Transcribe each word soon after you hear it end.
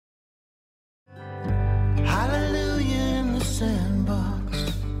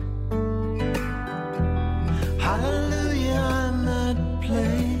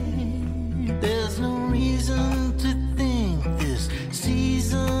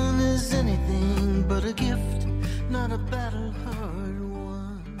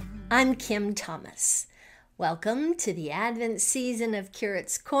I'm Kim Thomas. Welcome to the Advent season of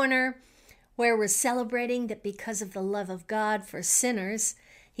Curate's Corner, where we're celebrating that because of the love of God for sinners,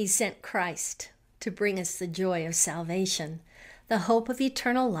 He sent Christ to bring us the joy of salvation, the hope of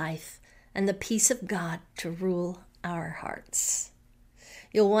eternal life, and the peace of God to rule our hearts.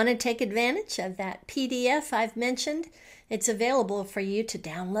 You'll want to take advantage of that PDF I've mentioned. It's available for you to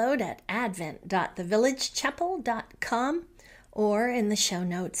download at advent.thevillagechapel.com or in the show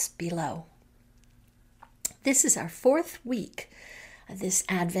notes below. This is our fourth week of this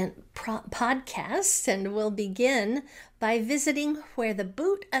Advent podcast, and we'll begin by visiting where the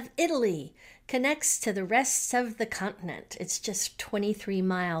boot of Italy connects to the rest of the continent. It's just 23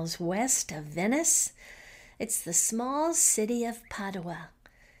 miles west of Venice. It's the small city of Padua.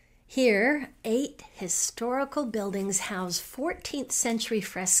 Here, 8 historical buildings house 14th century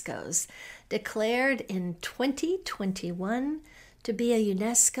frescoes declared in 2021 to be a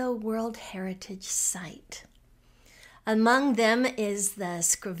UNESCO World Heritage Site. Among them is the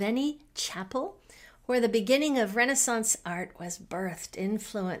Scriveni Chapel, where the beginning of Renaissance art was birthed,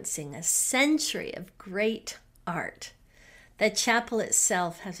 influencing a century of great art. The chapel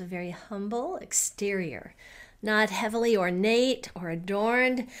itself has a very humble exterior, not heavily ornate or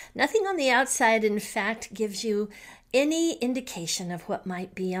adorned. Nothing on the outside, in fact, gives you any indication of what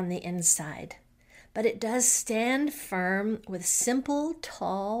might be on the inside. But it does stand firm with simple,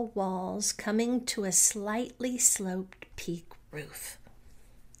 tall walls coming to a slightly sloped peak roof.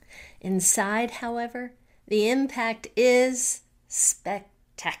 Inside, however, the impact is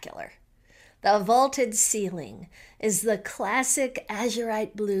spectacular. The vaulted ceiling is the classic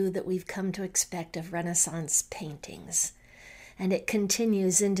azurite blue that we've come to expect of Renaissance paintings. And it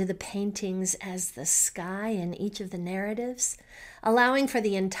continues into the paintings as the sky in each of the narratives, allowing for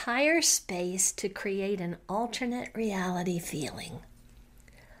the entire space to create an alternate reality feeling.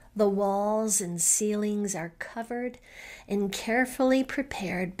 The walls and ceilings are covered in carefully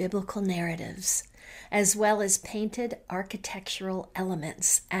prepared biblical narratives, as well as painted architectural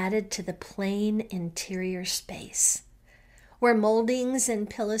elements added to the plain interior space. Where moldings and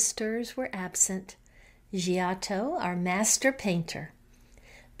pilasters were absent, Giotto, our master painter,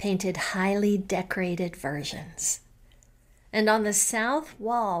 painted highly decorated versions. And on the south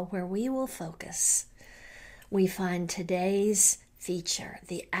wall, where we will focus, we find today's feature,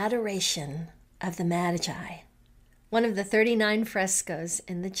 the Adoration of the Magi, one of the 39 frescoes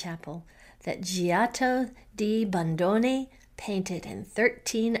in the chapel that Giotto di Bondone painted in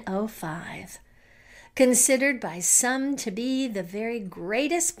 1305, considered by some to be the very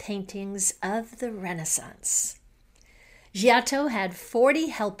greatest paintings of the Renaissance. Giotto had 40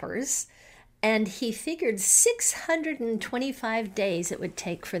 helpers, and he figured 625 days it would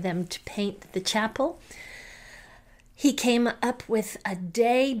take for them to paint the chapel. He came up with a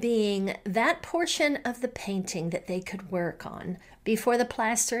day being that portion of the painting that they could work on before the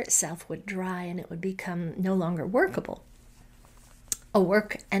plaster itself would dry and it would become no longer workable. A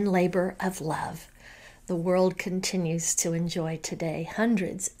work and labor of love the world continues to enjoy today,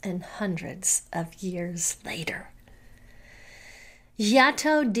 hundreds and hundreds of years later.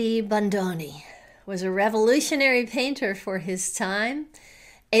 Giotto di Bondone was a revolutionary painter for his time,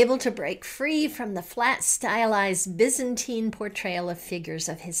 able to break free from the flat, stylized Byzantine portrayal of figures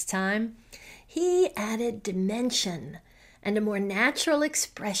of his time. He added dimension and a more natural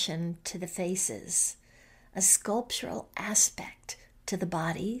expression to the faces, a sculptural aspect to the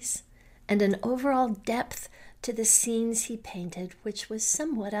bodies, and an overall depth to the scenes he painted, which was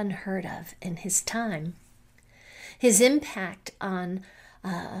somewhat unheard of in his time. His impact on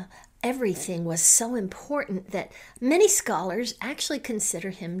everything was so important that many scholars actually consider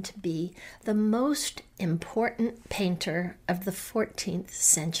him to be the most important painter of the 14th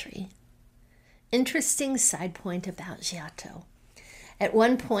century. Interesting side point about Giotto. At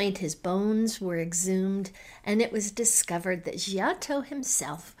one point, his bones were exhumed, and it was discovered that Giotto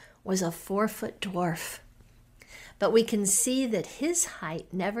himself was a 4-foot dwarf. But we can see that his height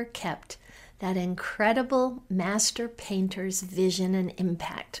never kept that incredible master painter's vision and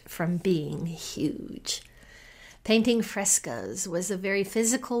impact from being huge. Painting frescoes was a very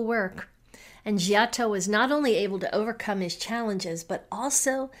physical work, and Giotto was not only able to overcome his challenges, but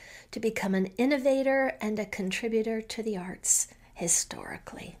also to become an innovator and a contributor to the arts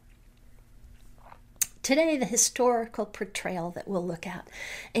historically. Today, the historical portrayal that we'll look at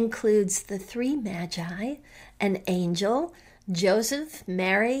includes the 3 Magi, an angel, Joseph,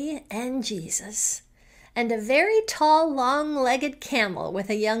 Mary, and Jesus, and a very tall, long-legged camel with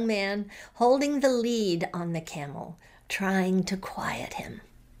a young man holding the lead on the camel, trying to quiet him.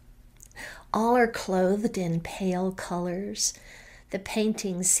 All are clothed in pale colors. The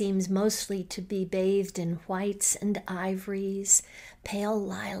painting seems mostly to be bathed in whites and ivories, pale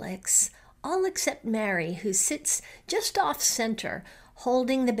lilacs, all except Mary, who sits just off center,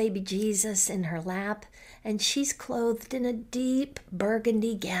 holding the baby Jesus in her lap, and she's clothed in a deep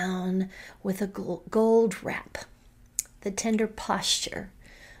burgundy gown with a gold wrap. The tender posture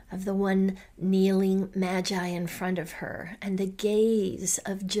of the one kneeling magi in front of her, and the gaze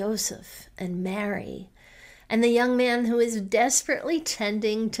of Joseph and Mary, and the young man who is desperately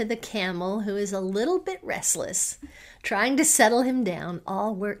tending to the camel, who is a little bit restless, trying to settle him down,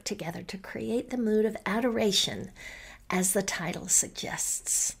 all work together to create the mood of adoration, as the title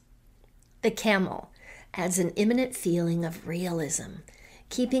suggests. The camel adds an imminent feeling of realism,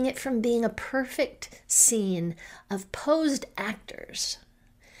 keeping it from being a perfect scene of posed actors.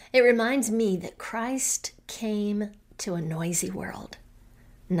 It reminds me that Christ came to a noisy world,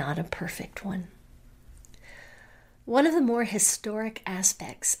 not a perfect one. One of the more historic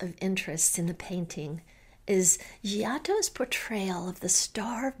aspects of interest in the painting is Giotto's portrayal of the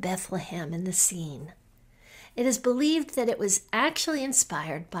Star of Bethlehem in the scene. It is believed that it was actually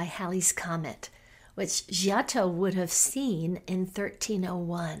inspired by Halley's Comet, which Giotto would have seen in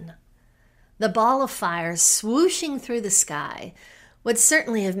 1301. The ball of fire swooshing through the sky would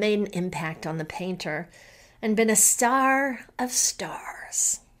certainly have made an impact on the painter and been a star of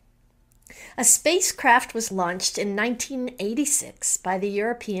stars. A spacecraft was launched in 1986 by the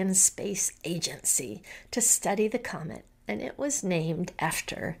European Space Agency to study the comet, and it was named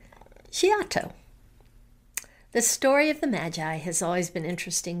after Giotto. The story of the Magi has always been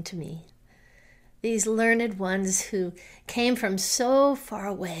interesting to me. These learned ones who came from so far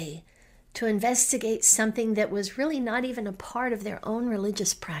away to investigate something that was really not even a part of their own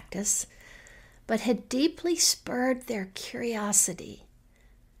religious practice, but had deeply spurred their curiosity.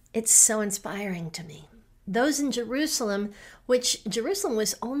 It's so inspiring to me. Those in Jerusalem, which Jerusalem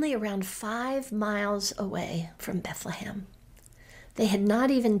was only around 5 miles away from Bethlehem, they had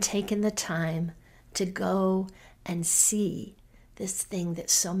not even taken the time to go and see this thing that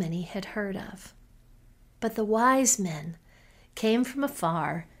so many had heard of. But the wise men came from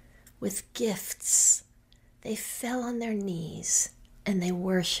afar with gifts. They fell on their knees and they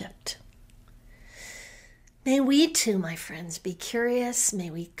worshiped. May we too, my friends, be curious. May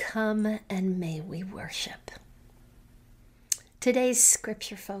we come and may we worship. Today's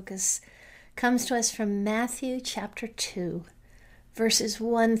scripture focus comes to us from Matthew chapter 2, verses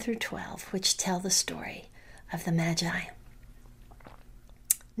 1 through 12, which tell the story of the Magi.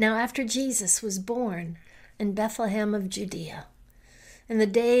 Now after Jesus was born in Bethlehem of Judea, in the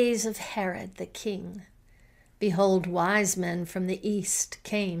days of Herod the king, behold, wise men from the east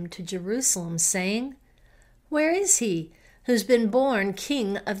came to Jerusalem, saying, Where is he who's been born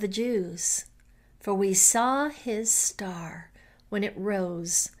King of the Jews? For we saw his star when it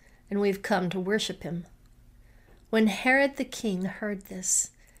rose, and we've come to worship him. When Herod the king heard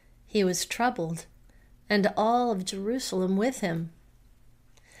this, he was troubled, and all of Jerusalem with him.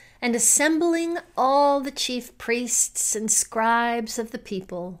 And assembling all the chief priests and scribes of the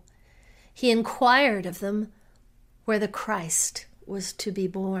people, he inquired of them where the Christ was to be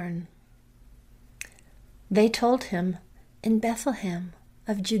born. They told him, In Bethlehem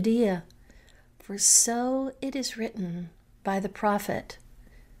of Judea, for so it is written by the prophet,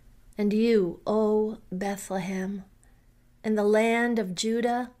 And you, O Bethlehem, in the land of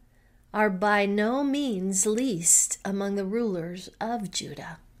Judah, are by no means least among the rulers of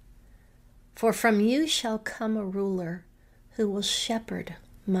Judah. For from you shall come a ruler who will shepherd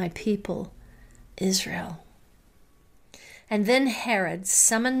my people, Israel. And then Herod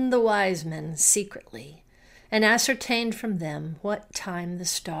summoned the wise men secretly and ascertained from them what time the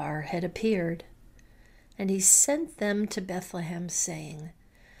star had appeared. And he sent them to Bethlehem, saying,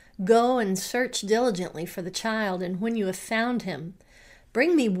 Go and search diligently for the child, and when you have found him,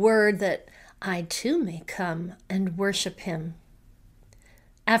 bring me word that I too may come and worship him.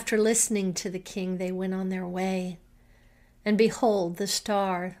 After listening to the king, they went on their way. And behold, the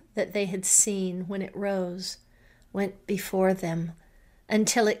star that they had seen when it rose went before them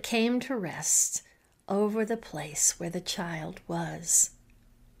until it came to rest over the place where the child was.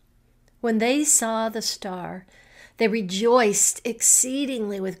 When they saw the star, they rejoiced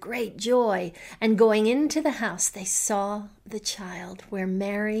exceedingly with great joy, and going into the house, they saw the child where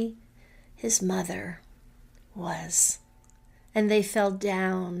Mary, his mother, was. And they fell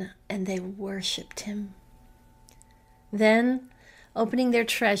down and they worshipped him. Then, opening their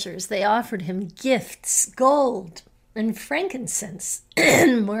treasures, they offered him gifts, gold and frankincense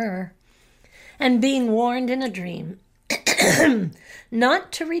and myrrh. And being warned in a dream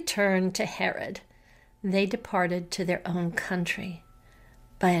not to return to Herod, they departed to their own country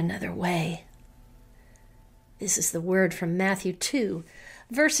by another way. This is the word from Matthew 2,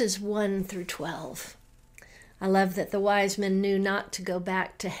 verses 1 through 12. I love that the wise men knew not to go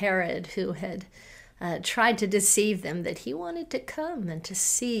back to Herod, who had tried to deceive them, that he wanted to come and to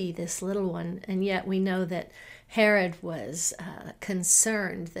see this little one. And yet we know that Herod was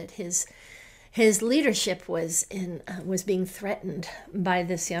concerned that his leadership was being threatened by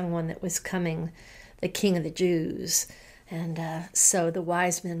this young one that was coming, the King of the Jews. And so the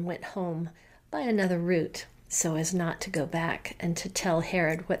wise men went home by another route so as not to go back and to tell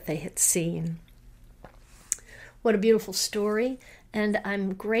Herod what they had seen. What a beautiful story, and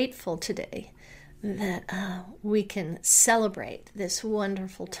I'm grateful today that we can celebrate this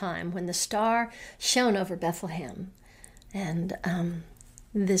wonderful time when the star shone over Bethlehem, and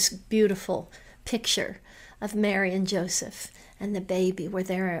this beautiful picture of Mary and Joseph and the baby were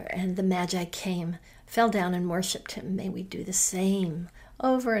there, and the Magi came, fell down and worshiped him. May we do the same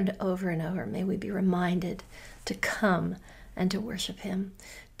over and over and over. May we be reminded to come and to worship him.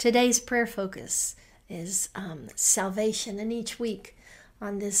 Today's prayer focus is salvation, and each week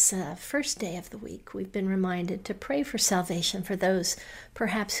on this first day of the week, we've been reminded to pray for salvation for those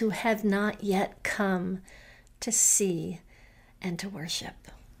perhaps who have not yet come to see and to worship.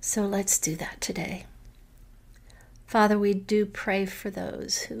 So let's do that today. Father, we do pray for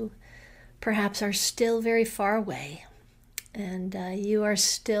those who perhaps are still very far away, and you are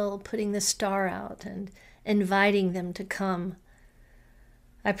still putting the star out and inviting them to come.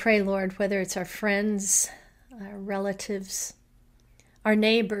 I pray, Lord, whether it's our friends, our relatives, our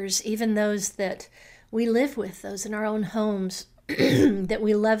neighbors, even those that we live with, those in our own homes that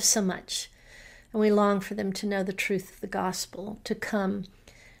we love so much, and we long for them to know the truth of the gospel, to come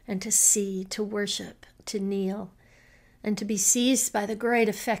and to see, to worship, to kneel, and to be seized by the great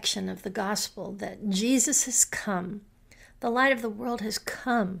affection of the gospel that Jesus has come, the light of the world has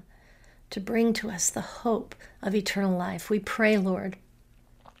come to bring to us the hope of eternal life. We pray, Lord,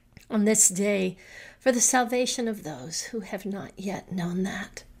 on this day for the salvation of those who have not yet known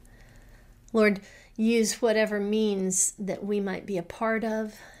that. Lord, use whatever means that we might be a part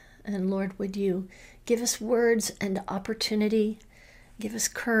of, and Lord, would you give us words and opportunity, give us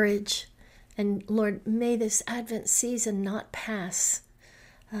courage, and Lord, may this Advent season not pass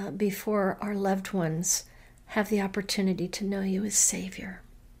before our loved ones have the opportunity to know you as Savior.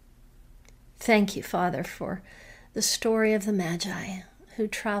 Thank you, Father, for the story of the Magi who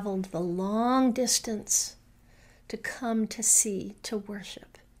traveled the long distance to come to see, to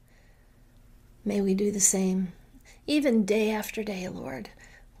worship. May we do the same, even day after day, Lord.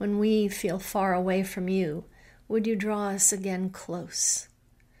 When we feel far away from you, would you draw us again close,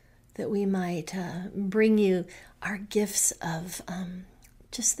 that we might bring you our gifts of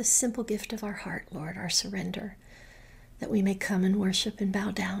just the simple gift of our heart, Lord, our surrender, that we may come and worship and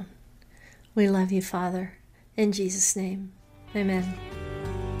bow down. We love you, Father. In Jesus' name, amen.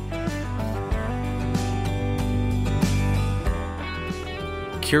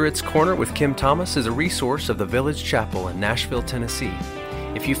 Curate's Corner with Kim Thomas is a resource of the Village Chapel in Nashville, Tennessee.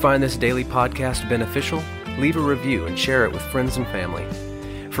 If you find this daily podcast beneficial, leave a review and share it with friends and family.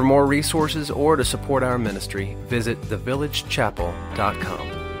 For more resources or to support our ministry, visit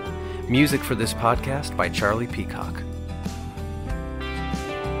thevillagechapel.com. Music for this podcast by Charlie Peacock.